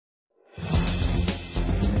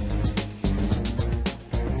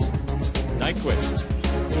Nyquist.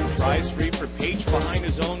 Prize free for Page behind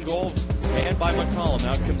his own goal, and by McCollum.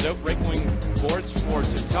 Now it comes out right wing boards for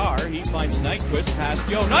Tatar. He finds Nyquist past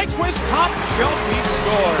Yo. Nyquist top shelf, he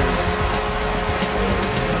scores.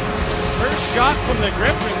 First shot from the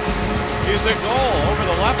Griffins is a goal over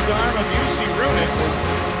the left arm of UC Runis.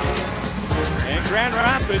 And Grand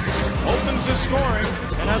Rapids opens the scoring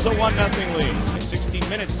and has a 1-0 lead. 16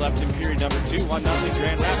 minutes left in period number 2, 1-0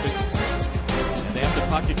 Grand Rapids. And they have the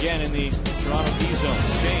puck again in the Toronto D zone.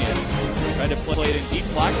 Shane tried to play it in deep.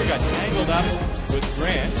 Blacker got tangled up with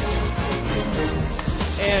Grant.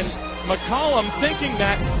 And McCollum, thinking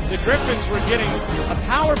that the Griffins were getting a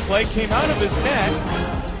power play, came out of his net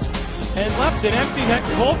and left an empty net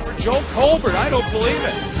goal for Joe Colbert. I don't believe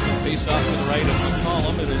it. Face off to the right of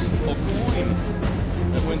McCollum. It is O'Coin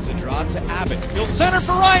that wins the draw to Abbott. He'll center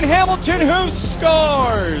for Ryan Hamilton, who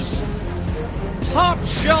scores! Top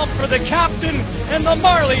shelf for the captain, and the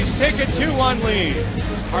Marlies take a 2-1 lead.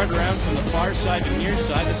 Hard around from the far side to near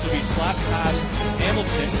side. This will be slapped past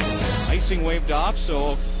Hamilton. Icing waved off,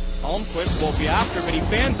 so Holmquist will be after, but he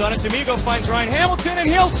fans on it. D'Amigo finds Ryan Hamilton, and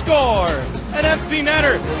he'll score! An empty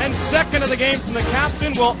netter, and second of the game from the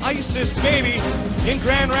captain will ice this baby in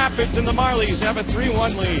Grand Rapids, and the Marlies have a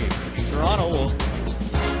 3-1 lead. Toronto will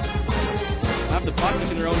have the puck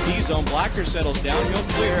in their own D zone. Blacker settles down, he'll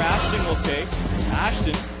clear. Ashton will take.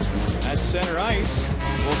 Ashton at center ice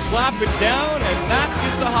will slap it down, and that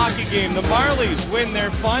is the hockey game. The Marlies win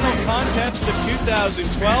their final contest of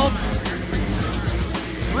 2012.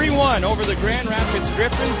 3-1 over the Grand Rapids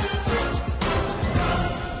Griffins.